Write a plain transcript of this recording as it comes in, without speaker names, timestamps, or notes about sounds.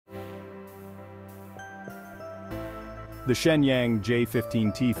The Shenyang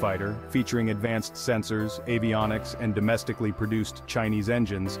J-15T fighter, featuring advanced sensors, avionics, and domestically produced Chinese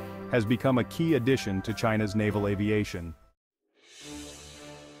engines, has become a key addition to China's naval aviation.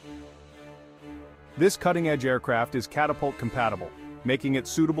 This cutting-edge aircraft is catapult-compatible, making it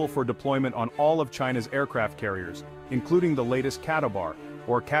suitable for deployment on all of China's aircraft carriers, including the latest CATOBAR,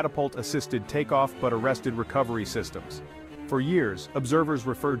 or catapult-assisted takeoff but arrested recovery systems. For years, observers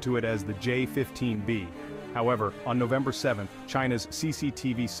referred to it as the J-15B. However, on November 7, China's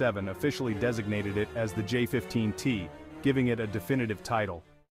CCTV-7 officially designated it as the J-15T, giving it a definitive title.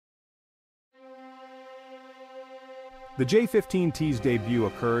 The J-15T's debut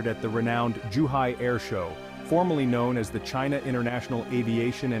occurred at the renowned Zhuhai Airshow, formerly known as the China International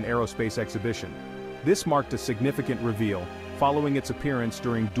Aviation and Aerospace Exhibition. This marked a significant reveal, following its appearance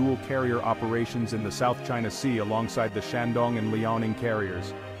during dual-carrier operations in the South China Sea alongside the Shandong and Liaoning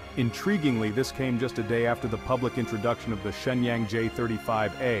carriers. Intriguingly, this came just a day after the public introduction of the Shenyang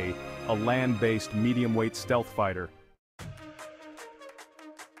J-35A, a land-based medium-weight stealth fighter.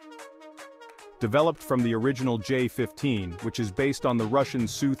 Developed from the original J-15, which is based on the Russian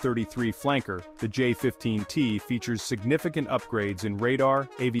Su-33 flanker, the J-15T features significant upgrades in radar,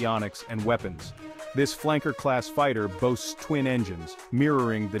 avionics, and weapons. This flanker-class fighter boasts twin engines,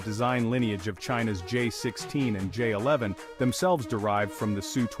 mirroring the design lineage of China's J-16 and J-11, themselves derived from the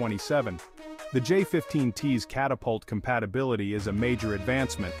Su-27. The J-15T's catapult compatibility is a major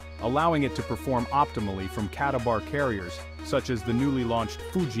advancement, allowing it to perform optimally from CATOBAR carriers, such as the newly launched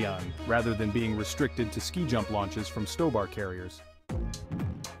Fujian, rather than being restricted to ski jump launches from STOBAR carriers.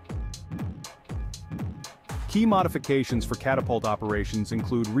 Key modifications for catapult operations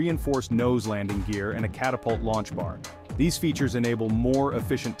include reinforced nose landing gear and a catapult launch bar. These features enable more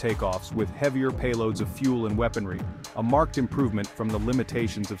efficient takeoffs with heavier payloads of fuel and weaponry, a marked improvement from the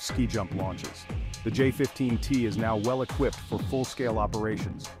limitations of ski jump launches. The J-15T is now well equipped for full-scale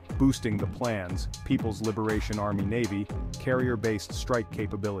operations, boosting the plan's People's Liberation Army Navy carrier-based strike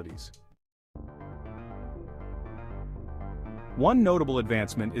capabilities. One notable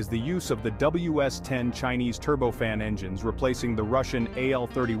advancement is the use of the WS-10 Chinese turbofan engines replacing the Russian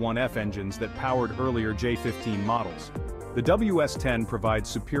AL-31F engines that powered earlier J-15 models. The WS-10 provides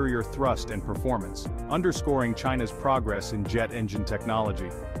superior thrust and performance, underscoring China's progress in jet engine technology.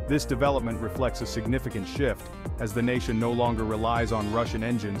 This development reflects a significant shift, as the nation no longer relies on Russian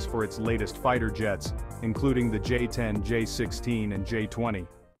engines for its latest fighter jets, including the J-10, J-16, and J-20.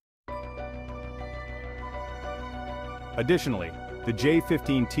 Additionally, the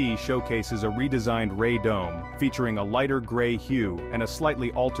J-15T showcases a redesigned ray dome, featuring a lighter gray hue and a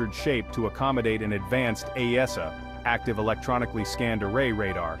slightly altered shape to accommodate an advanced AESA, active electronically scanned array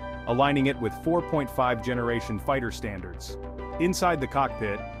radar, aligning it with 4.5 generation fighter standards. Inside the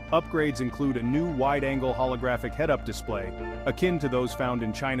cockpit, upgrades include a new wide-angle holographic head-up display, akin to those found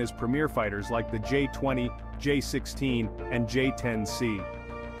in China's premier fighters like the J-20, J-16, and J-10C.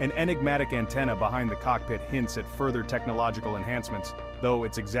 An enigmatic antenna behind the cockpit hints at further technological enhancements, though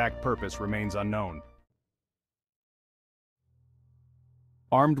its exact purpose remains unknown.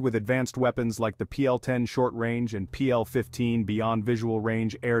 Armed with advanced weapons like the PL-10 short-range and PL-15 beyond visual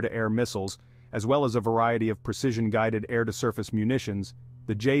range air-to-air missiles, as well as a variety of precision-guided air-to-surface munitions,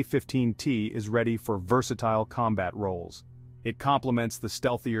 the J-15T is ready for versatile combat roles. It complements the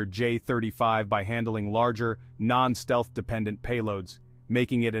stealthier J-35 by handling larger, non-stealth dependent payloads,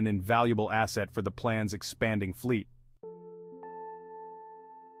 making it an invaluable asset for the plan's expanding fleet.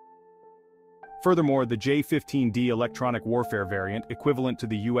 Furthermore, the J-15D electronic warfare variant, equivalent to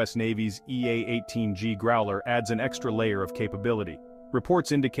the US Navy's EA-18G Growler, adds an extra layer of capability.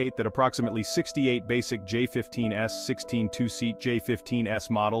 Reports indicate that approximately 68 basic J-15S 16 two-seat J-15S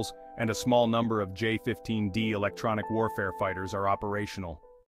models and a small number of J-15D electronic warfare fighters are operational.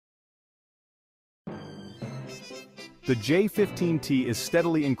 The J-15T is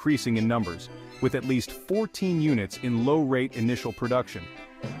steadily increasing in numbers, with at least 14 units in low-rate initial production.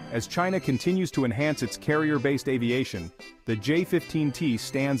 As China continues to enhance its carrier-based aviation, the J-15T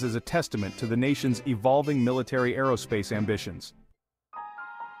stands as a testament to the nation's evolving military aerospace ambitions.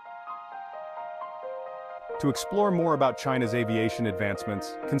 To explore more about China's aviation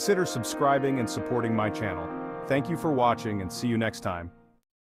advancements, consider subscribing and supporting my channel. Thank you for watching and see you next time.